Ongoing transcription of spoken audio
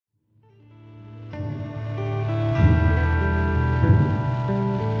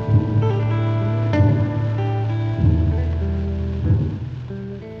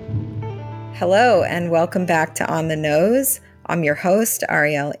Hello, and welcome back to On the Nose. I'm your host,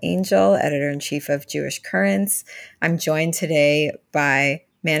 Ariel Angel, editor-in-chief of Jewish Currents. I'm joined today by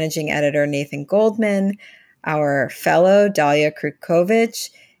managing editor Nathan Goldman, our fellow Dalia Krutkovich,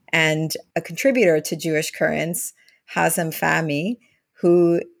 and a contributor to Jewish Currents, Hazem Fahmy,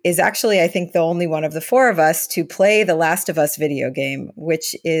 who is actually, I think, the only one of the four of us to play the Last of Us video game,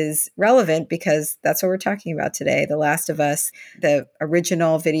 which is relevant because that's what we're talking about today. The Last of Us, the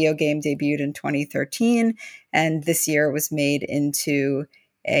original video game, debuted in 2013, and this year it was made into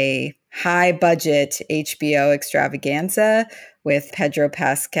a high-budget HBO extravaganza with Pedro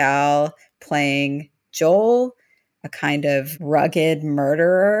Pascal playing Joel, a kind of rugged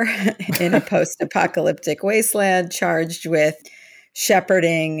murderer in a post-apocalyptic wasteland charged with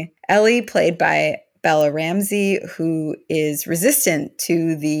shepherding Ellie, played by Bella Ramsey, who is resistant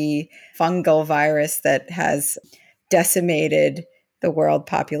to the fungal virus that has decimated the world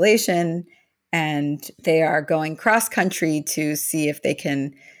population. And they are going cross-country to see if they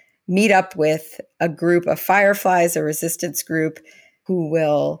can meet up with a group of fireflies, a resistance group, who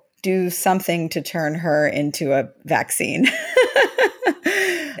will do something to turn her into a vaccine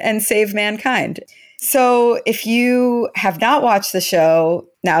and save mankind. So if you have not watched the show,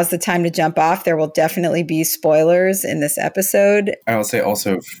 now's the time to jump off. There will definitely be spoilers in this episode. I will say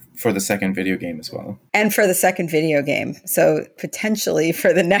also for the second video game as well. And for the second video game. So potentially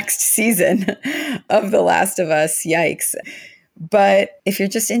for the next season of The Last of Us. Yikes. But if you're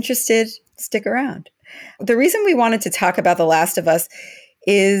just interested, stick around. The reason we wanted to talk about The Last of Us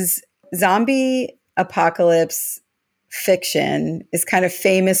is zombie apocalypse fiction is kind of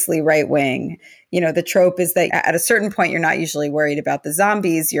famously right-wing. You know, the trope is that at a certain point, you're not usually worried about the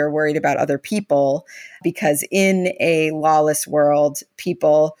zombies, you're worried about other people, because in a lawless world,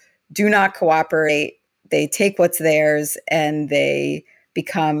 people do not cooperate. They take what's theirs and they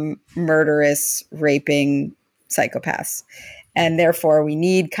become murderous, raping psychopaths. And therefore, we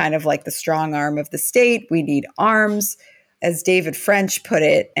need kind of like the strong arm of the state. We need arms, as David French put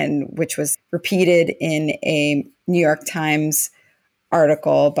it, and which was repeated in a New York Times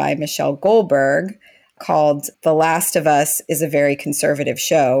article by Michelle Goldberg called The Last of Us is a very conservative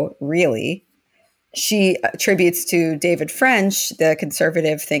show, really. She attributes to David French, the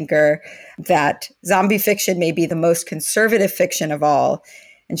conservative thinker, that zombie fiction may be the most conservative fiction of all.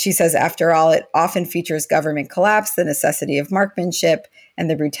 And she says, after all, it often features government collapse, the necessity of marksmanship, and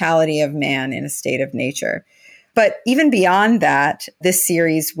the brutality of man in a state of nature. But even beyond that, this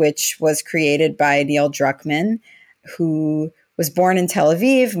series, which was created by Neil Druckmann, who was born in Tel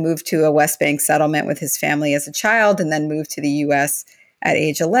Aviv, moved to a West Bank settlement with his family as a child, and then moved to the U.S. at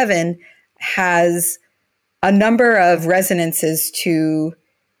age 11, has a number of resonances to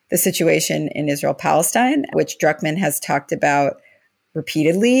the situation in Israel-Palestine, which Druckmann has talked about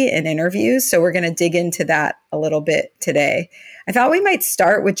repeatedly in interviews. So we're going to dig into that a little bit today. I thought we might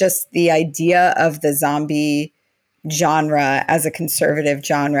start with just the idea of the zombie genre as a conservative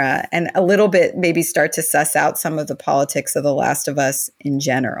genre, and a little bit maybe start to suss out some of the politics of The Last of Us in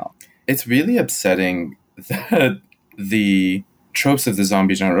general. It's really upsetting that the tropes of the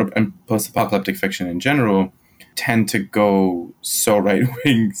zombie genre and post-apocalyptic fiction in general tend to go so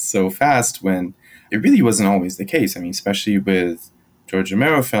right-wing so fast when it really wasn't always the case. I mean, especially with George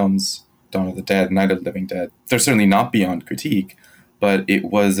Romero films, Dawn of the Dead, Night of the Living Dead, they're certainly not beyond critique, but it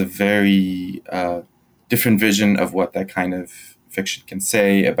was a very different vision of what that kind of fiction can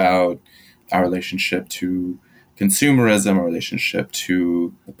say about our relationship to consumerism, our relationship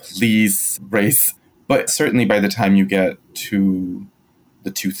to the police, race. But certainly by the time you get to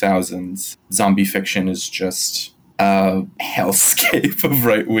the 2000s, zombie fiction is just a hellscape of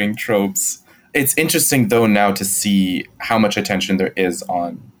right-wing tropes. It's interesting, though, now to see how much attention there is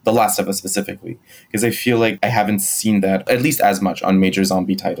on The Last of Us specifically, because I feel like I haven't seen that, at least as much, on major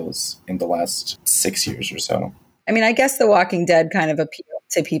zombie titles in the last 6 years or so. I mean, I guess The Walking Dead kind of appealed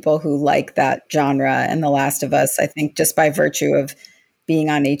to people who like that genre, and The Last of Us, I think, just by virtue of being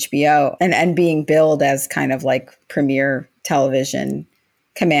on HBO and being billed as kind of like premier television,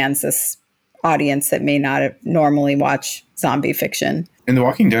 commands this audience that may not normally watch zombie fiction. And The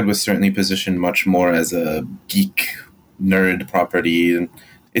Walking Dead was certainly positioned much more as a geek nerd property. And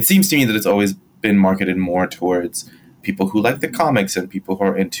it seems to me that it's always been marketed more towards people who like the comics and people who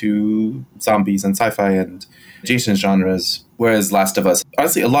are into zombies and sci-fi and adjacent genres. Whereas Last of Us,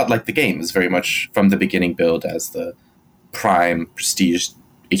 honestly, a lot like the game, is very much from the beginning billed as the prime prestige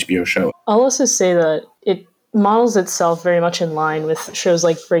HBO show. I'll also say that it models itself very much in line with shows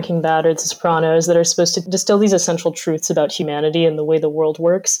like Breaking Bad or The Sopranos that are supposed to distill these essential truths about humanity and the way the world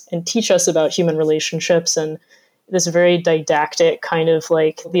works and teach us about human relationships and this very didactic kind of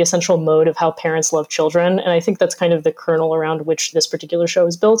like the essential mode of how parents love children. And I think that's kind of the kernel around which this particular show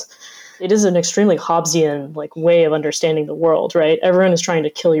is built. It is an extremely Hobbesian like way of understanding the world, right? Everyone is trying to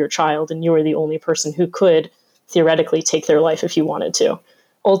kill your child, and you are the only person who could theoretically take their life if you wanted to.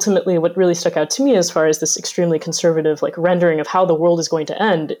 Ultimately, what really stuck out to me as far as this extremely conservative like rendering of how the world is going to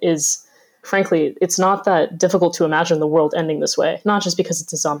end is, frankly, it's not that difficult to imagine the world ending this way, not just because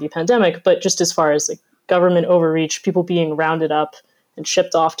it's a zombie pandemic, but just as far as like government overreach, people being rounded up and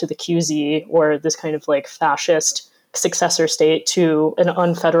shipped off to the QZ or this kind of like fascist successor state to an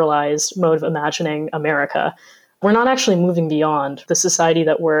unfederalized mode of imagining America. We're not actually moving beyond the society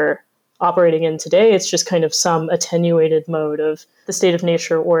that we're operating in today. It's just kind of some attenuated mode of the state of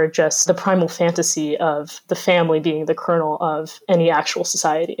nature or just the primal fantasy of the family being the kernel of any actual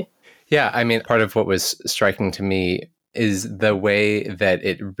society. Yeah, I mean, part of what was striking to me is the way that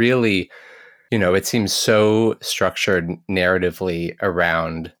it really, it seems so structured narratively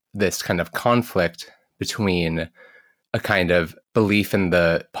around this kind of conflict between a kind of belief in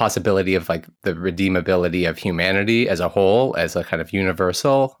the possibility of like the redeemability of humanity as a whole, as a kind of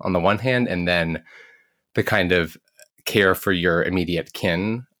universal on the one hand, and then the kind of care for your immediate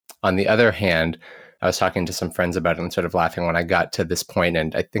kin on the other hand. I was talking to some friends about it and sort of laughing when I got to this point,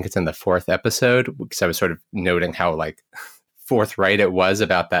 and I think it's in the 4th episode, because I was sort of noting how like forthright it was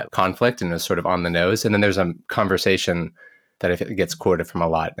about that conflict, and it was sort of on the nose. And then there's a conversation that I think gets quoted from a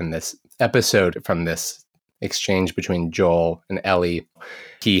lot in this episode from this exchange between Joel and Ellie.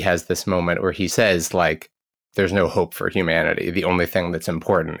 He has this moment where he says, like, there's no hope for humanity. The only thing that's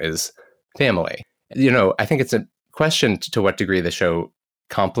important is family. I think it's a question to what degree the show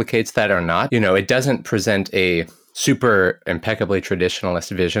complicates that or not. It doesn't present a super impeccably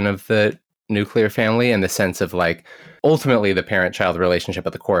traditionalist vision of the nuclear family in the sense of like, ultimately the parent-child relationship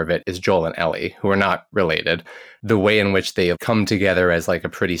at the core of it is Joel and Ellie, who are not related. The way in which they come together as like a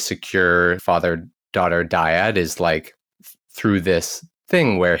pretty secure father-daughter dyad is like through this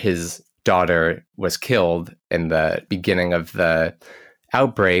thing where his daughter was killed in the beginning of the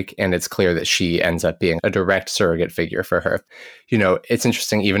outbreak, and it's clear that she ends up being a direct surrogate figure for her. It's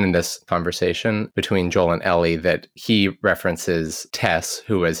interesting, even in this conversation between Joel and Ellie, that he references Tess,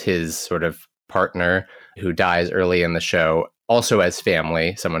 who was his sort of partner who dies early in the show, also as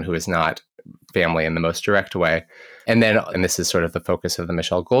family, someone who is not family in the most direct way. And this is sort of the focus of the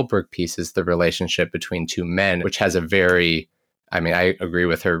Michelle Goldberg piece, is the relationship between two men, which has I agree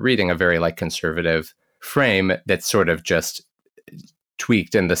with her reading, a very like conservative frame that's sort of just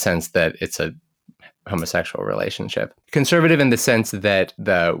tweaked in the sense that it's a homosexual relationship. Conservative in the sense that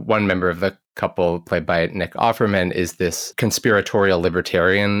the one member of the couple, played by Nick Offerman, is this conspiratorial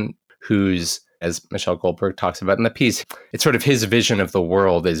libertarian who's, as Michelle Goldberg talks about in the piece, it's sort of his vision of the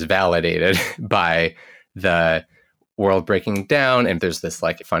world is validated by the world breaking down. And there's this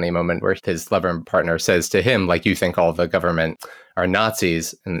like funny moment where his lover and partner says to him, like, you think all the government are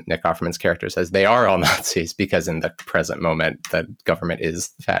Nazis? And Nick Offerman's character says they are all Nazis because in the present moment, the government is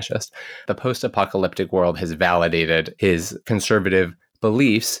fascist. The post-apocalyptic world has validated his conservative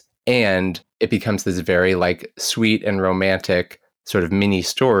beliefs, and it becomes this very like sweet and romantic sort of mini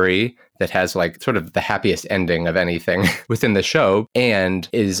story that has like sort of the happiest ending of anything within the show, and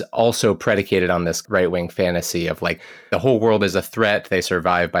is also predicated on this right-wing fantasy of like the whole world is a threat. They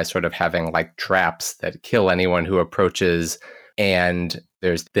survive by sort of having like traps that kill anyone who approaches. And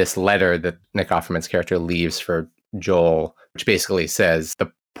there's this letter that Nick Offerman's character leaves for Joel, which basically says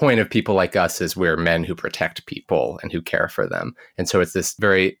the point of people like us is we're men who protect people and who care for them. And so it's this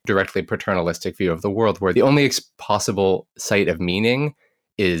very directly paternalistic view of the world where the only possible site of meaning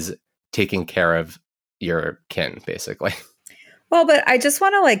is taking care of your kin, basically. Well, but I just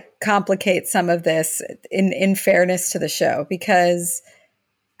want to like complicate some of this in fairness to the show, because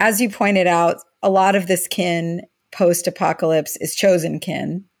as you pointed out, a lot of this kin post-apocalypse is chosen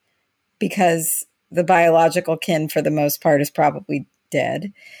kin, because the biological kin for the most part is probably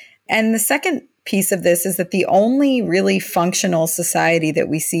dead. And the second piece of this is that the only really functional society that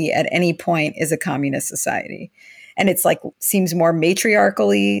we see at any point is a communist society. And it's like, seems more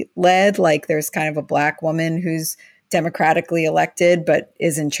matriarchally led, like there's kind of a black woman who's democratically elected, but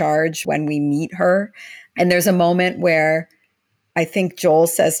is in charge when we meet her. And there's a moment where I think Joel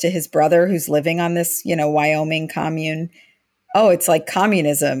says to his brother who's living on this, Wyoming commune, oh, it's like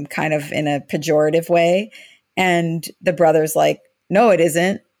communism, kind of in a pejorative way. And the brother's like, no, it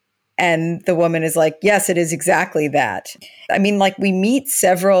isn't. And the woman is like, yes, it is exactly that. I mean, like we meet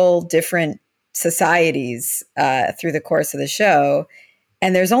several different societies through the course of the show,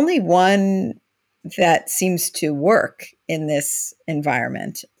 and there's only one that seems to work in this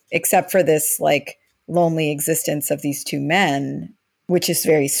environment, except for this like lonely existence of these two men, which is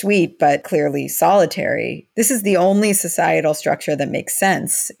very sweet, but clearly solitary. This is the only societal structure that makes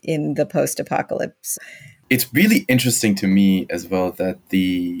sense in the post-apocalypse. It's really interesting to me as well that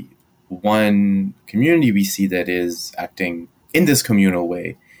the one community we see that is acting in this communal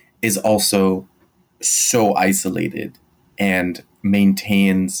way is also so isolated and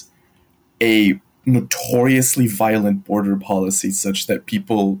maintains a notoriously violent border policy such that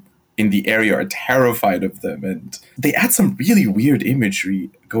people in the area are terrified of them. And they add some really weird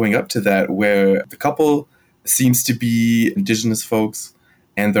imagery going up to that, where the couple seems to be indigenous folks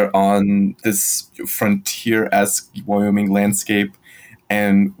and they're on this frontier-esque Wyoming landscape.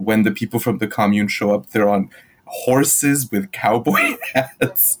 And when the people from the commune show up, they're on horses with cowboy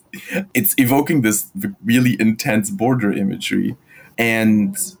hats. It's evoking this really intense border imagery.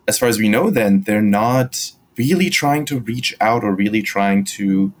 And as far as we know, then, they're not really trying to reach out or really trying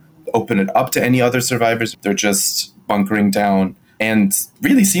to open it up to any other survivors. They're just bunkering down. And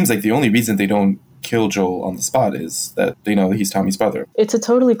really seems like the only reason they don't kill Joel on the spot is that they know that he's Tommy's brother. It's a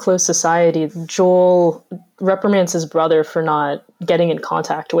totally closed society. Joel reprimands his brother for not getting in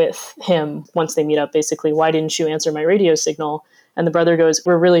contact with him once they meet up, basically. Why didn't you answer my radio signal? And the brother goes,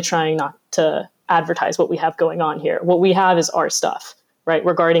 we're really trying not to advertise what we have going on here. What we have is our stuff, right?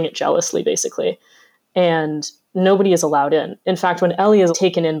 We're guarding it jealously, basically. And nobody is allowed in. In fact, when Ellie is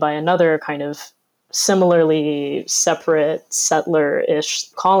taken in by another kind of similarly separate settler-ish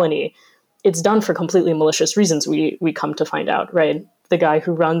colony, it's done for completely malicious reasons, we come to find out, right? The guy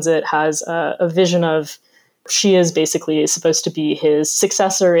who runs it has a vision of she is basically supposed to be his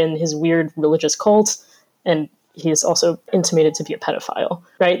successor in his weird religious cult, and he is also intimated to be a pedophile,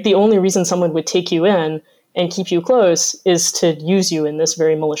 right? The only reason someone would take you in and keep you close is to use you in this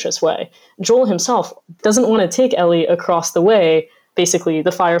very malicious way. Joel himself doesn't want to take Ellie across the way. Basically,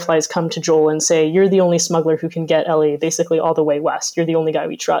 the Fireflies come to Joel and say, you're the only smuggler who can get Ellie basically all the way west. You're the only guy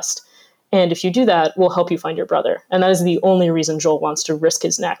we trust. And if you do that, we'll help you find your brother. And that is the only reason Joel wants to risk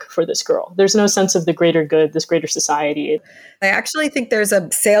his neck for this girl. There's no sense of the greater good, this greater society. I actually think there's a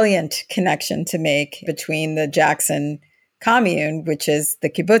salient connection to make between the Jackson commune, which is the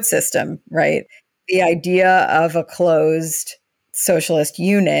kibbutz system, right? The idea of a closed socialist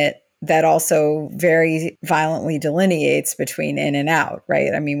unit that also very violently delineates between in and out,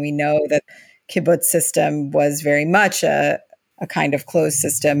 right? I mean, we know that kibbutz system was very much a kind of closed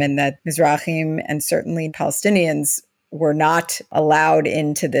system, and that Mizrahim and certainly Palestinians were not allowed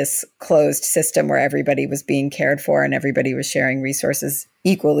into this closed system where everybody was being cared for and everybody was sharing resources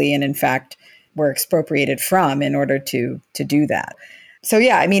equally, and in fact were expropriated from in order to do that. So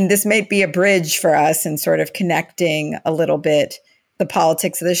yeah, I mean, this might be a bridge for us in sort of connecting a little bit the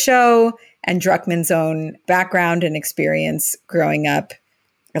politics of the show and Druckmann's own background and experience growing up,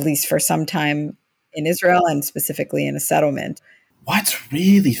 at least for some time, in Israel and specifically in a settlement. What's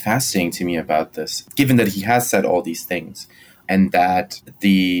really fascinating to me about this, given that he has said all these things and that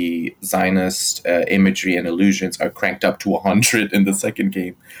the Zionist imagery and illusions are cranked up to 100 in the second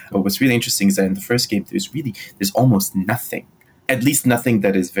game, but what's really interesting is that in the first game, there's almost nothing, at least nothing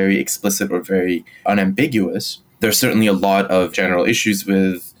that is very explicit or very unambiguous. There's certainly a lot of general issues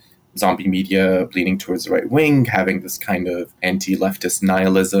with zombie media leaning towards the right wing, having this kind of anti-leftist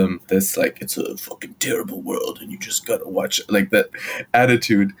nihilism, this like, it's a fucking terrible world and you just gotta watch it, like that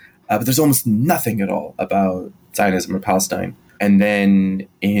attitude. But there's almost nothing at all about Zionism or Palestine. And then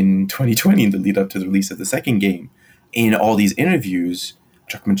in 2020, in the lead up to the release of the second game, in all these interviews,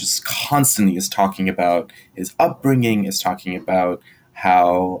 Druckmann just constantly is talking about his upbringing, is talking about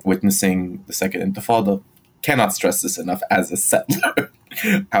how witnessing the second Intifada, cannot stress this enough, as a settler,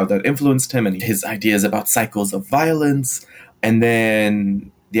 how that influenced him and his ideas about cycles of violence. And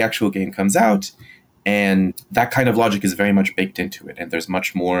then the actual game comes out, and that kind of logic is very much baked into it. And there's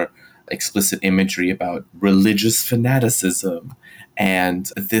much more explicit imagery about religious fanaticism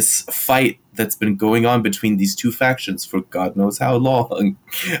and this fight that's been going on between these two factions for God knows how long.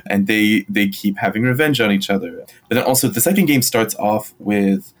 And they keep having revenge on each other. But then also the second game starts off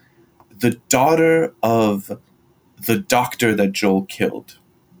with the daughter of the doctor that Joel killed.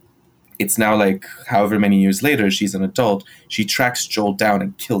 It's now like however many years later, she's an adult. She tracks Joel down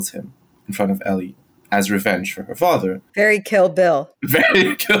and kills him in front of Ellie as revenge for her father. Very Kill Bill.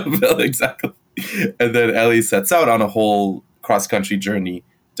 Very Kill Bill, exactly. And then Ellie sets out on a whole cross-country journey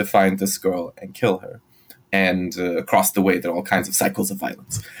to find this girl and kill her. And across the way, there are all kinds of cycles of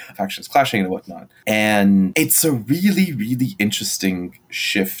violence, factions clashing and whatnot. And it's a really, really interesting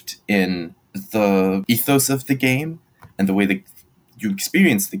shift in the ethos of the game and the way that you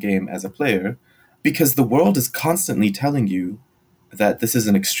experience the game as a player, because the world is constantly telling you that this is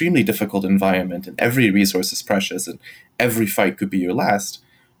an extremely difficult environment and every resource is precious and every fight could be your last.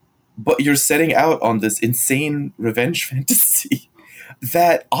 But you're setting out on this insane revenge fantasy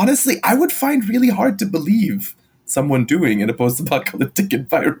that honestly I would find really hard to believe someone doing in a post-apocalyptic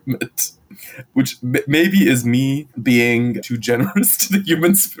environment, which maybe is me being too generous to the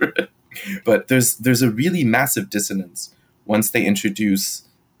human spirit. But there's a really massive dissonance once they introduce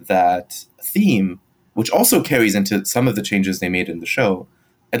that theme, which also carries into some of the changes they made in the show.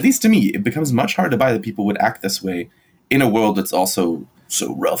 At least to me, it becomes much harder to buy that people would act this way in a world that's also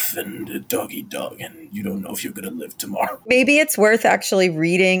so rough and dog-eat-dog, and you don't know if you're going to live tomorrow. Maybe it's worth actually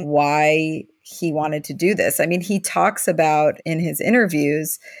reading why he wanted to do this. I mean, he talks about in his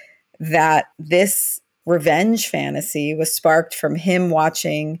interviews that this revenge fantasy was sparked from him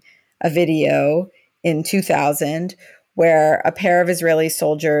watching a video in 2000 where a pair of Israeli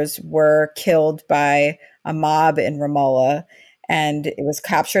soldiers were killed by a mob in Ramallah, and it was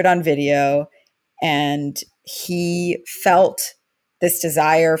captured on video, and he felt this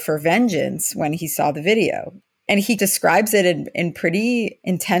desire for vengeance when he saw the video. And he describes it in pretty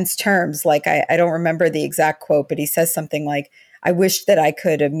intense terms. Like, I don't remember the exact quote, but he says something like, I wish that I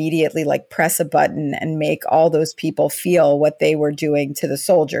could immediately press a button and make all those people feel what they were doing to the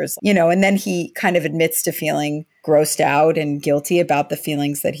soldiers, and then he kind of admits to feeling grossed out and guilty about the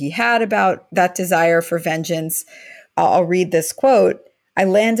feelings that he had about that desire for vengeance. I'll read this quote. I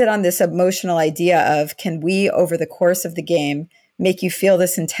landed on this emotional idea of, can we, over the course of the game, make you feel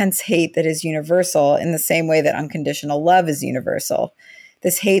this intense hate that is universal in the same way that unconditional love is universal?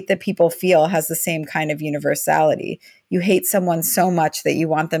 This hate that people feel has the same kind of universality. You hate someone so much that you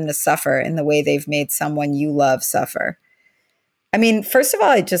want them to suffer in the way they've made someone you love suffer. I mean, first of all,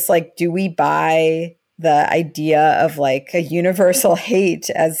 I just do we buy the idea of a universal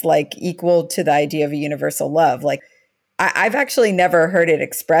hate as equal to the idea of a universal love? I've actually never heard it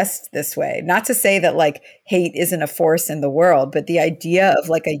expressed this way. Not to say that hate isn't a force in the world, but the idea of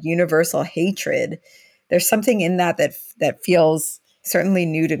a universal hatred, there's something in that feels certainly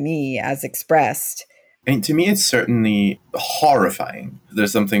new to me as expressed. And to me, it's certainly horrifying.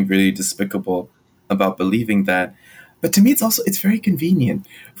 There's something really despicable about believing that. But to me, it's very convenient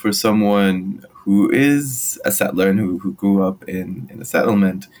for someone who is a settler and who grew up in a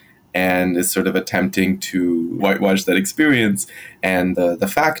settlement and is sort of attempting to whitewash that experience and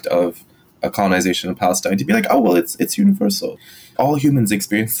the fact of a colonization of Palestine to be like, oh, well, it's universal. All humans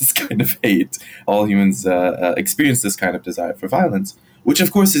experience this kind of hate. All humans experience this kind of desire for violence, which,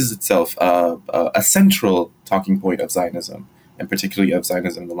 of course, is itself a central talking point of Zionism, and particularly of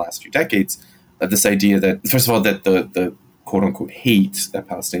Zionism in the last few decades. This idea that, first of all, that the quote-unquote hate that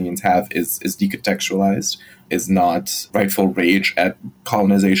Palestinians have is decontextualized, is not rightful rage at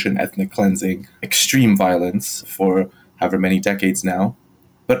colonization, ethnic cleansing, extreme violence for however many decades now,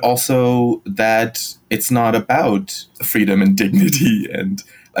 but also that it's not about freedom and dignity and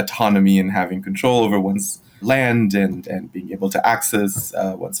autonomy and having control over one's land and being able to access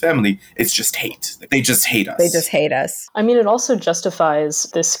one's family. It's just hate. They just hate us. They just hate us. I mean, it also justifies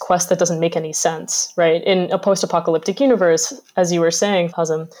this quest that doesn't make any sense, right? In a post-apocalyptic universe, as you were saying,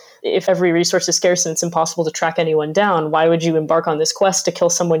 Hazem, if every resource is scarce and it's impossible to track anyone down, why would you embark on this quest to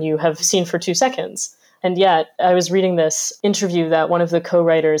kill someone you have seen for 2 seconds? And yet, I was reading this interview that one of the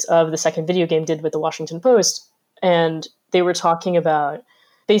co-writers of the second video game did with the Washington Post, and they were talking about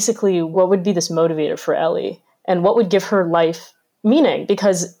basically what would be this motivator for Ellie and what would give her life meaning.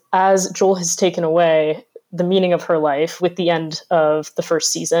 Because as Joel has taken away the meaning of her life with the end of the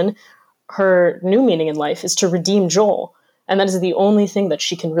first season, her new meaning in life is to redeem Joel. And that is the only thing that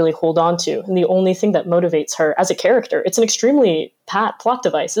she can really hold on to, and the only thing that motivates her as a character. It's an extremely pat plot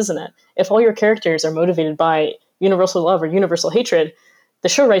device, isn't it? If all your characters are motivated by universal love or universal hatred, the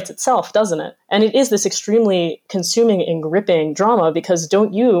show writes itself, doesn't it? And it is this extremely consuming and gripping drama, because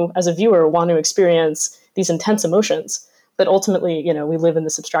don't you, as a viewer, want to experience these intense emotions? But ultimately, we live in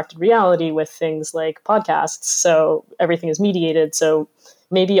this abstracted reality with things like podcasts, so everything is mediated. So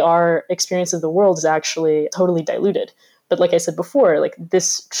maybe our experience of the world is actually totally diluted. But like I said before,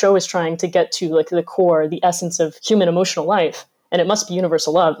 this show is trying to get to the core, the essence of human emotional life, and it must be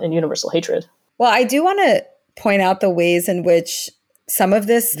universal love and universal hatred. Well, I do want to point out the ways in which some of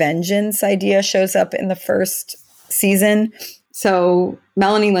this vengeance idea shows up in the first season. So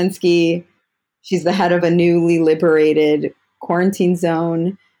Melanie Lynskey, she's the head of a newly liberated quarantine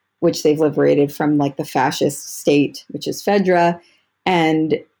zone, which they've liberated from the fascist state, which is Fedra.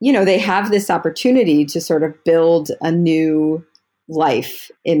 And, they have this opportunity to sort of build a new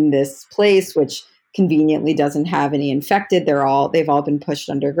life in this place, which conveniently doesn't have any infected. They've all been pushed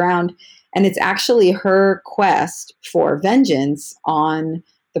underground. And it's actually her quest for vengeance on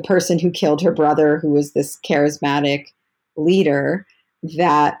the person who killed her brother, who was this charismatic leader,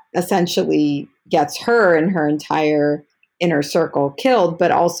 that essentially gets her and her entire inner circle killed,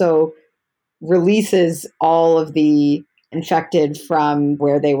 but also releases all of the infected from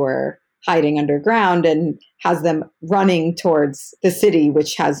where they were hiding underground and has them running towards the city,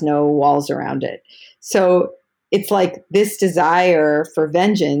 which has no walls around it. So it's like this desire for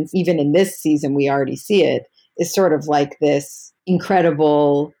vengeance, even in this season, we already see it, is sort of like this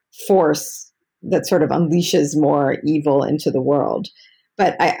incredible force that sort of unleashes more evil into the world.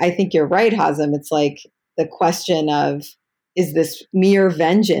 But I think you're right, Hazem. It's like the question of, is this mere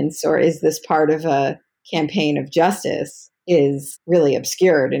vengeance or is this part of a campaign of justice, is really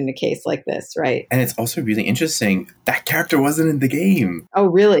obscured in a case like this, right? And it's also really interesting, that character wasn't in the game. Oh,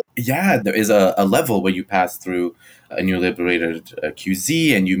 really? Yeah, there is a level where you pass through a new liberated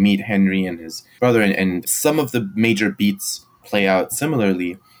QZ and you meet Henry and his brother, and some of the major beats play out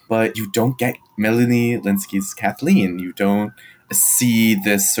similarly, but you don't get Melanie Lynskey's Kathleen. You don't see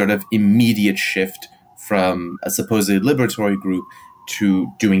this sort of immediate shift from a supposedly liberatory group to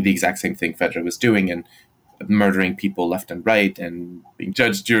doing the exact same thing Fedra was doing and murdering people left and right and being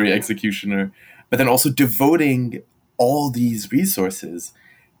judge, jury, executioner, but then also devoting all these resources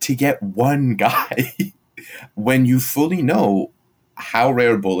to get one guy when you fully know how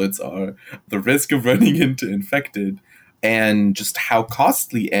rare bullets are, the risk of running into infected, and just how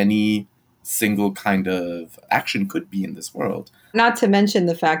costly any single kind of action could be in this world. Not to mention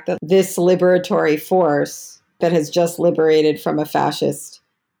the fact that this liberatory force that has just liberated from a fascist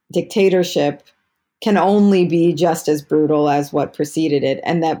dictatorship can only be just as brutal as what preceded it,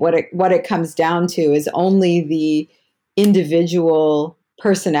 and that what it comes down to is only the individual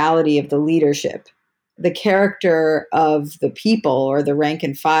personality of the leadership. The character of the people or the rank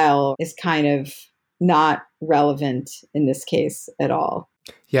and file is kind of not relevant in this case at all.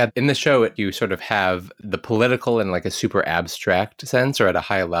 Yeah, in the show, you sort of have the political in like a super abstract sense or at a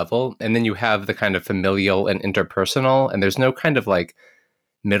high level, and then you have the kind of familial and interpersonal, and there's no kind of like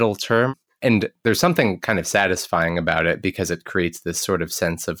middle term. And there's something kind of satisfying about it because it creates this sort of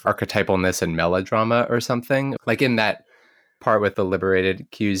sense of archetypalness and melodrama or something. Like in that part with the liberated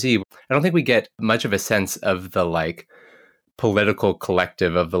QZ, I don't think we get much of a sense of the like political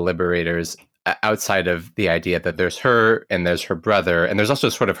collective of the liberators outside of the idea that there's her and there's her brother. And there's also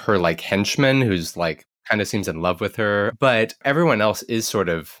sort of her like henchman who's like kind of seems in love with her. But everyone else is sort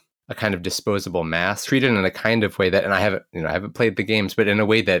of a kind of disposable mass, treated in a kind of way that, and I haven't played the games, but in a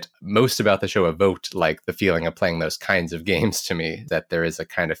way that most about the show evoked like the feeling of playing those kinds of games to me, that there is a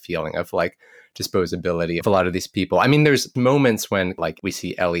kind of feeling of like disposability of a lot of these people. I mean, there's moments when like we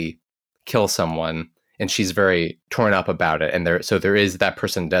see Ellie kill someone and she's very torn up about it. And there is, that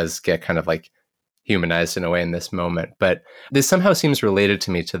person does get kind of like humanized in a way in this moment. But this somehow seems related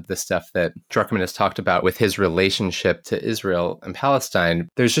to me to the stuff that Druckmann has talked about with his relationship to Israel and Palestine.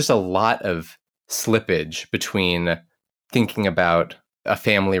 There's just a lot of slippage between thinking about a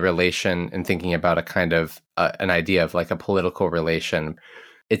family relation and thinking about a kind of an idea of like a political relation.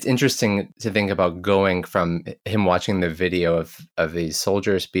 It's interesting to think about going from him watching the video of these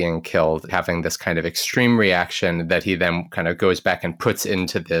soldiers being killed, having this kind of extreme reaction that he then kind of goes back and puts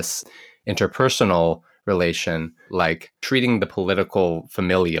into this interpersonal relation, like treating the political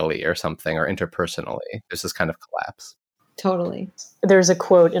familially or something, or interpersonally. There's this kind of collapse. Totally. There's a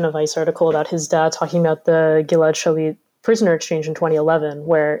quote in a Vice article about his dad talking about the Gilad Shalit prisoner exchange in 2011,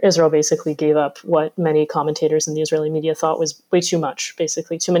 where Israel basically gave up what many commentators in the Israeli media thought was way too much,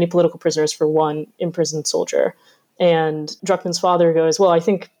 basically too many political prisoners for one imprisoned soldier. And Druckmann's father goes, well, I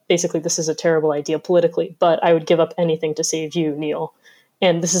think basically this is a terrible idea politically, but I would give up anything to save you, Neil.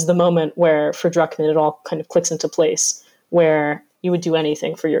 And this is the moment where, for Druckmann, it all kind of clicks into place, where you would do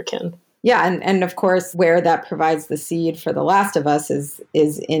anything for your kin. Yeah, and of course, where that provides the seed for The Last of Us is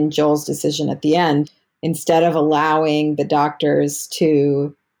in Joel's decision at the end. Instead of allowing the doctors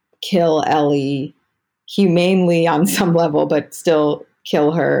to kill Ellie humanely on some level, but still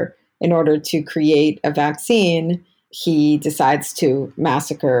kill her in order to create a vaccine, he decides to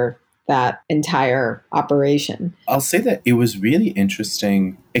massacre that entire operation. I'll say that it was really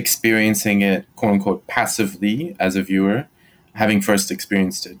interesting experiencing it, quote unquote, passively as a viewer, having first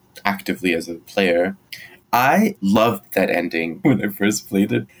experienced it actively as a player. I loved that ending when I first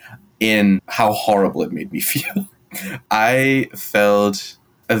played it, in how horrible it made me feel. I felt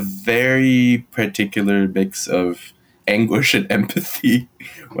a very particular mix of anguish and empathy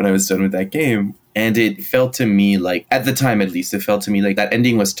when I was done with that game. And it felt to me like, at the time at least, it felt to me like that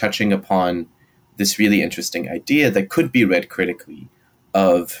ending was touching upon this really interesting idea that could be read critically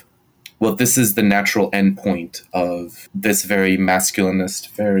of, well, this is the natural endpoint of this very masculinist,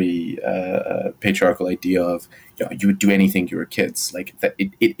 very patriarchal idea of, you know, you would do anything to your kids. Like that,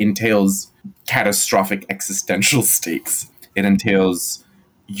 it entails catastrophic existential stakes. It entails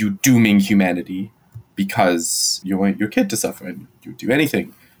you dooming humanity because you want your kid to suffer, and you would do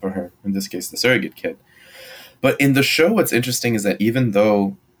anything for her. In this case, the surrogate kid. But in the show, what's interesting is that even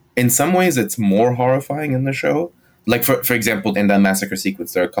though in some ways it's more horrifying in the show, like for example, in that massacre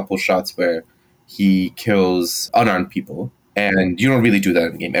sequence, there are a couple shots where he kills unarmed people, and you don't really do that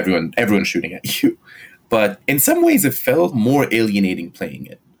in the game. Everyone's shooting at you. But in some ways, it felt more alienating playing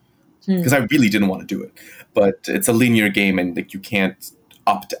it because I really didn't want to do it. But it's a linear game, and like you can't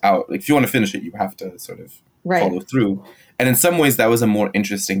opt out. Like if you want to finish it, you have to sort of follow through. And in some ways, that was a more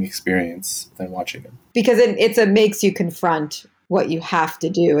interesting experience than watching it. Because it makes you confront what you have to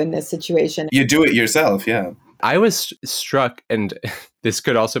do in this situation. You do it yourself, yeah. I was struck, and this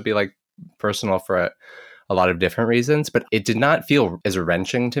could also be like personal for a lot of different reasons, but it did not feel as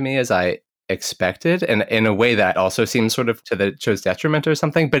wrenching to me as I expected. And in a way that also seems sort of to the show's detriment or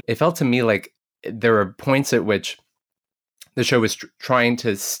something. But it felt to me like there were points at which the show was trying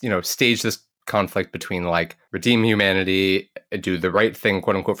to, stage this conflict between like redeem humanity, do the right thing,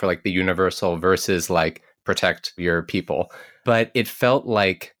 quote unquote, for like the universal versus like protect your people. But it felt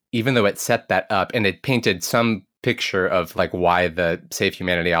like even though it set that up and it painted some picture of like why the save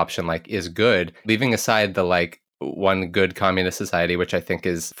humanity option like is good, leaving aside the like one good communist society, which I think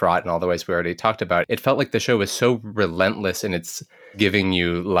is fraught in all the ways we already talked about, it felt like the show was so relentless in its giving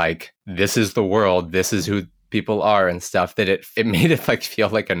you like, this is the world, this is who people are and stuff, that it made it like feel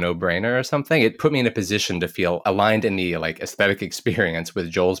like a no-brainer or something. It put me in a position to feel aligned in the like aesthetic experience with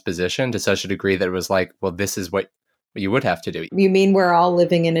Joel's position to such a degree that it was like, well, this is what you would have to do. You mean we're all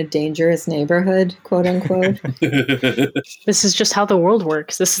living in a dangerous neighborhood, quote unquote? This is just how the world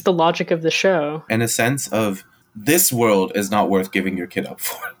works. This is the logic of the show. And a sense of this world is not worth giving your kid up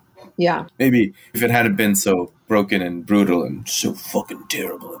for. Yeah. Maybe if it hadn't been so broken and brutal and so fucking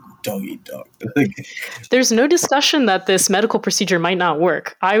terrible and dog eat dog. There's no discussion that this medical procedure might not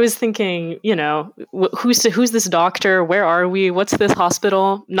work. I was thinking, who's this doctor? Where are we? What's this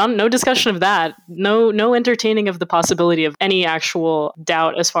hospital? No discussion of that. No entertaining of the possibility of any actual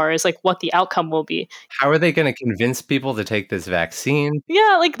doubt as far as like what the outcome will be. How are they going to convince people to take this vaccine?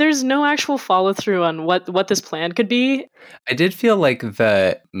 Yeah, like there's no actual follow through on what this plan could be. I did feel like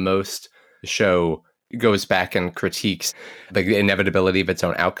the most show goes back and critiques like the inevitability of its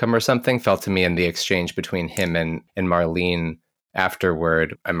own outcome or something, felt to me in the exchange between him and Marlene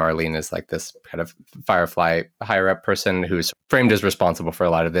afterward. And Marlene is like this kind of Firefly higher up person who's framed as responsible for a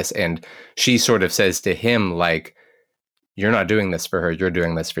lot of this. And she sort of says to him, like, you're not doing this for her, you're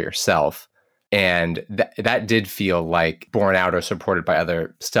doing this for yourself. And that did feel like borne out or supported by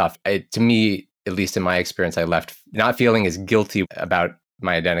other stuff. To me, at least in my experience, I left not feeling as guilty about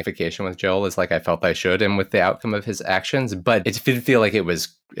my identification with Joel as like I felt I should and with the outcome of his actions. But it did feel like it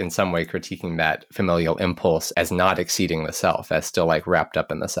was in some way critiquing that familial impulse as not exceeding the self, as still like wrapped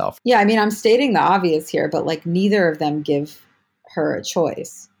up in the self. Yeah, I mean, I'm stating the obvious here, but like neither of them give her a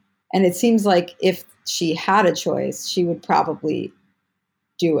choice. And it seems like if she had a choice, she would probably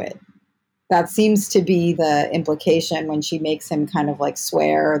do it. That seems to be the implication when she makes him kind of like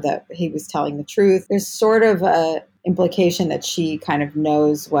swear that he was telling the truth. There's sort of a implication that she kind of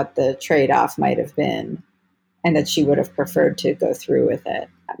knows what the trade-off might have been and that she would have preferred to go through with it.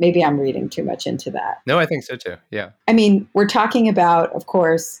 Maybe I'm reading too much into that. No, I think so too. Yeah. I mean, we're talking about, of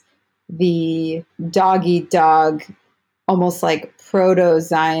course, the dog-eat-dog, almost like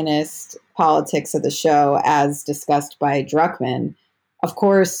proto-Zionist politics of the show as discussed by Druckmann. Of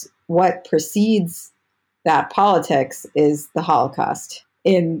course, what precedes that politics is the Holocaust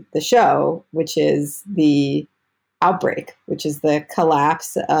in the show, which is the outbreak, which is the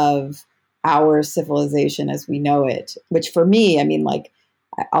collapse of our civilization as we know it, which for me, I mean, like,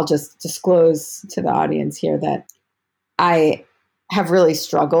 I'll just disclose to the audience here that I have really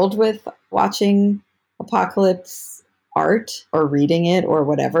struggled with watching apocalypse art or reading it or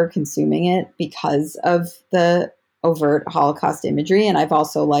whatever, consuming it because of the overt Holocaust imagery. And I've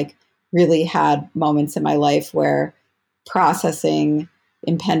also like really had moments in my life where processing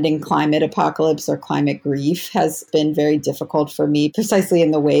impending climate apocalypse or climate grief has been very difficult for me, precisely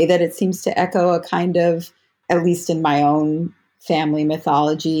in the way that it seems to echo a kind of, at least in my own family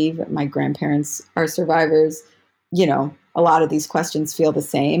mythology, my grandparents are survivors. A lot of these questions feel the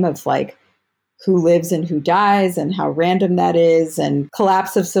same of like, who lives and who dies and how random that is, and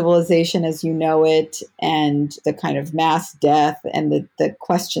collapse of civilization as you know it, and the kind of mass death and the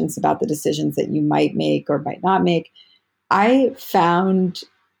questions about the decisions that you might make or might not make. I found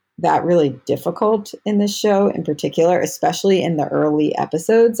that really difficult in this show in particular, especially in the early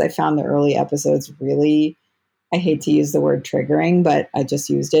episodes. I found the early episodes really, I hate to use the word triggering, but I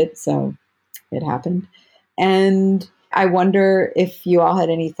just used it, so it happened. And I wonder if you all had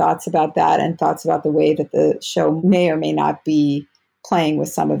any thoughts about that and thoughts about the way that the show may or may not be playing with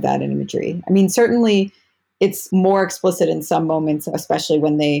some of that imagery. I mean, certainly it's more explicit in some moments, especially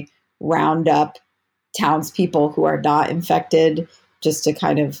when they round up townspeople who are not infected just to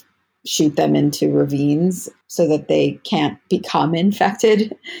kind of shoot them into ravines so that they can't become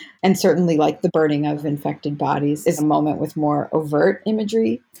infected. And certainly like the burning of infected bodies is a moment with more overt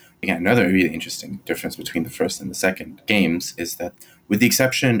imagery. Again, another really interesting difference between the first and the second games is that, with the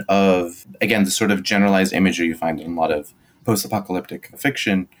exception of, again, the sort of generalized imagery you find in a lot of post-apocalyptic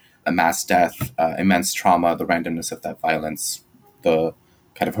fiction, a mass death, immense trauma, the randomness of that violence, the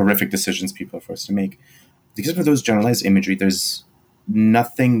kind of horrific decisions people are forced to make. With the exception of those generalized imagery, there's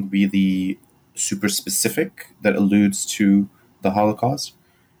nothing really super specific that alludes to the Holocaust.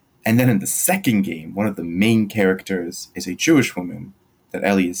 And then in the second game, one of the main characters is a Jewish woman that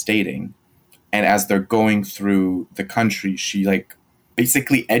Ellie is dating. And as they're going through the country, she like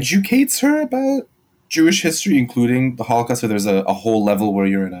basically educates her about Jewish history, including the Holocaust. So there's a whole level where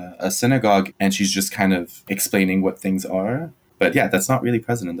you're in a synagogue and she's just kind of explaining what things are. But yeah, that's not really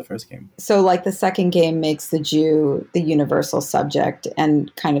present in the first game. So like the second game makes the Jew the universal subject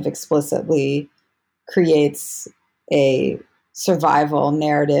and kind of explicitly creates a survival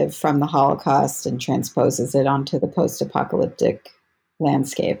narrative from the Holocaust and transposes it onto the post-apocalyptic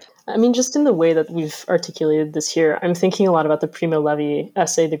landscape. I mean, just in the way that we've articulated this here, I'm thinking a lot about the Primo Levi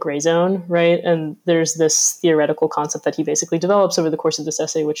essay, The Gray Zone, right? And there's this theoretical concept that he basically develops over the course of this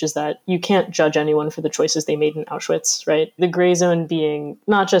essay, which is that you can't judge anyone for the choices they made in Auschwitz, right? The gray zone being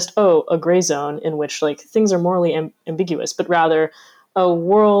not just, a gray zone in which like things are morally ambiguous, but rather a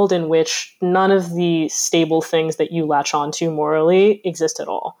world in which none of the stable things that you latch onto morally exist at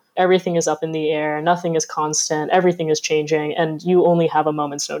all. Everything is up in the air, nothing is constant, everything is changing, and you only have a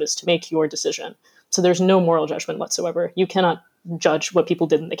moment's notice to make your decision. So there's no moral judgment whatsoever. You cannot judge what people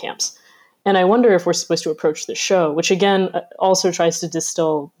did in the camps. And I wonder if we're supposed to approach this show, which again also tries to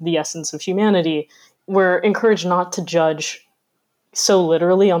distill the essence of humanity. We're encouraged not to judge so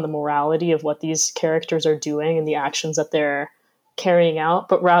literally on the morality of what these characters are doing and the actions that they're carrying out,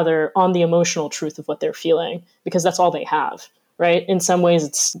 but rather on the emotional truth of what they're feeling, because that's all they have. Right? In some ways,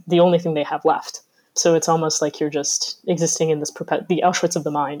 it's the only thing they have left. So it's almost like you're just existing in this the Auschwitz of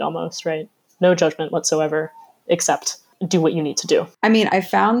the mind almost, right? No judgment whatsoever, except do what you need to do. I mean, I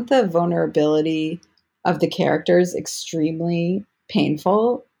found the vulnerability of the characters extremely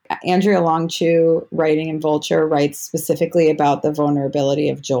painful. Andrea Long-Chu, writing in Vulture, writes specifically about the vulnerability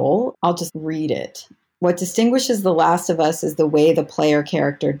of Joel. I'll just read it. What distinguishes The Last of Us is the way the player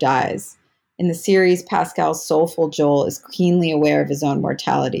character dies. In the series, Pascal's soulful Joel is keenly aware of his own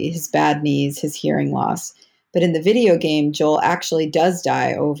mortality, his bad knees, his hearing loss. But in the video game, Joel actually does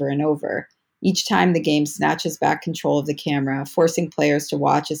die over and over. Each time the game snatches back control of the camera, forcing players to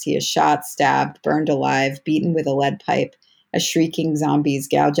watch as he is shot, stabbed, burned alive, beaten with a lead pipe, as shrieking zombies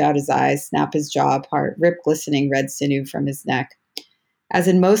gouge out his eyes, snap his jaw apart, rip glistening red sinew from his neck. As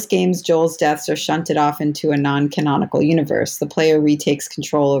in most games, Joel's deaths are shunted off into a non-canonical universe. The player retakes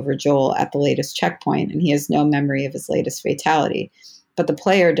control over Joel at the latest checkpoint, and he has no memory of his latest fatality. But the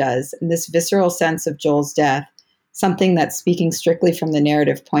player does, and this visceral sense of Joel's death, something that, speaking strictly from the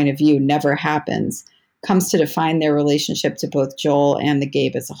narrative point of view, never happens, comes to define their relationship to both Joel and the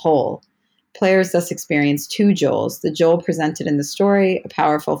game as a whole. Players thus experience two Joels, the Joel presented in the story, a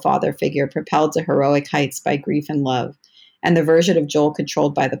powerful father figure propelled to heroic heights by grief and love, and the version of Joel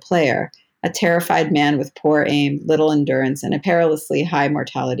controlled by the player, a terrified man with poor aim, little endurance, and a perilously high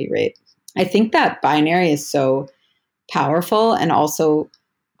mortality rate. I think that binary is so powerful, and also,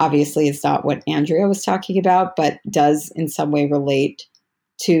 obviously, it's not what Andrea was talking about, but does in some way relate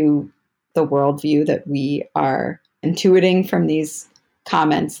to the worldview that we are intuiting from these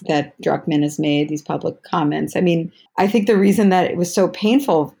comments that Druckmann has made, these public comments. I mean, I think the reason that it was so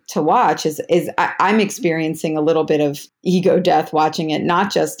painful to watch is I'm experiencing a little bit of ego death watching it,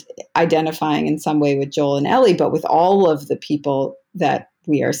 not just identifying in some way with Joel and Ellie, but with all of the people that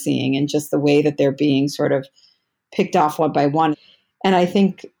we are seeing and just the way that they're being sort of picked off one by one. And I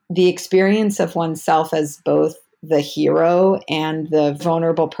think the experience of oneself as both the hero and the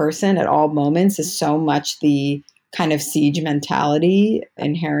vulnerable person at all moments is so much the kind of siege mentality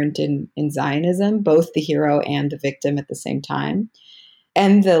inherent in Zionism, both the hero and the victim at the same time.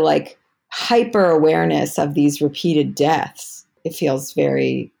 And the like hyper awareness of these repeated deaths, it feels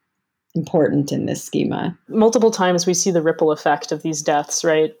very important in this schema. Multiple times we see the ripple effect of these deaths,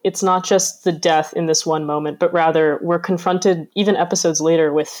 right? It's not just the death in this one moment, but rather we're confronted even episodes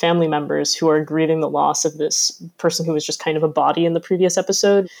later with family members who are grieving the loss of this person who was just kind of a body in the previous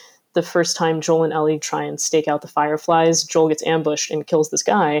episode. The first time Joel and Ellie try and stake out the fireflies, Joel gets ambushed and kills this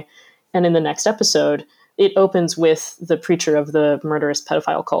guy. And in the next episode, it opens with the preacher of the murderous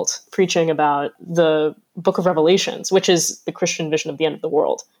pedophile cult preaching about the Book of Revelations, which is the Christian vision of the end of the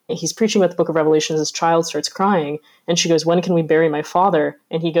world. And he's preaching about the Book of Revelations. This child starts crying, and she goes, "When can we bury my father?"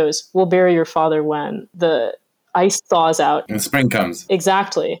 And he goes, "We'll bury your father when the ice thaws out and spring comes."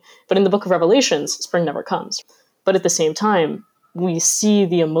 Exactly. But in the Book of Revelations, spring never comes. But at the same time, we see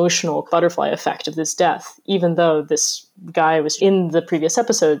the emotional butterfly effect of this death, even though this guy was in the previous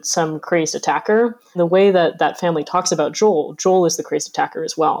episode some crazed attacker. The way that that family talks about Joel is the crazed attacker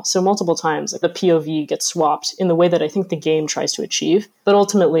as well. So multiple times the POV gets swapped in the way that I think the game tries to achieve. But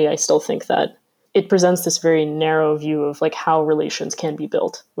ultimately, I still think that it presents this very narrow view of like how relations can be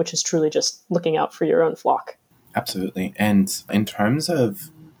built, which is truly just looking out for your own flock. Absolutely. And in terms of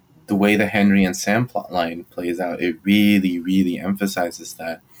the way the Henry and Sam plotline plays out, it really, really emphasizes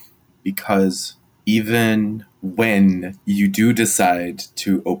that, because even when you do decide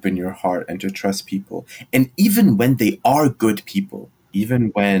to open your heart and to trust people, and even when they are good people, even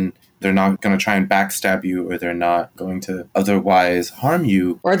when they're not going to try and backstab you or they're not going to otherwise harm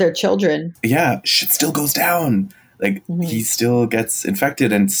you. Or their children. Yeah, shit still goes down. Like, he still gets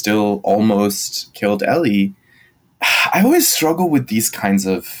infected and still almost killed Ellie. I always struggle with these kinds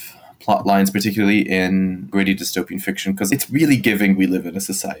of plot lines, particularly in gritty dystopian fiction, because it's really giving we live in a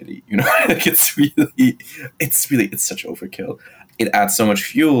society, you know? Like, it's such overkill. It adds so much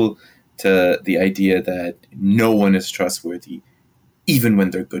fuel to the idea that no one is trustworthy, even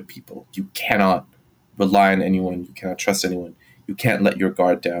when they're good people. You cannot rely on anyone. You cannot trust anyone. You can't let your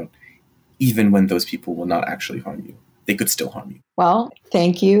guard down, even when those people will not actually harm you. They could still harm you. Well,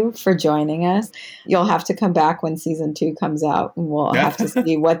 thank you for joining us. You'll have to come back when season 2 comes out, and we'll have to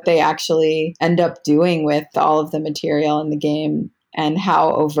see what they actually end up doing with all of the material in the game and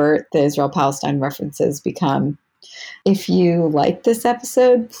how overt the Israel-Palestine references become. If you like this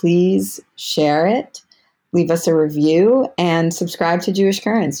episode, please share it, leave us a review, and subscribe to Jewish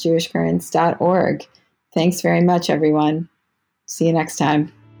Currents, jewishcurrents.org. Thanks very much, everyone. See you next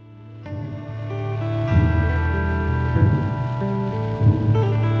time.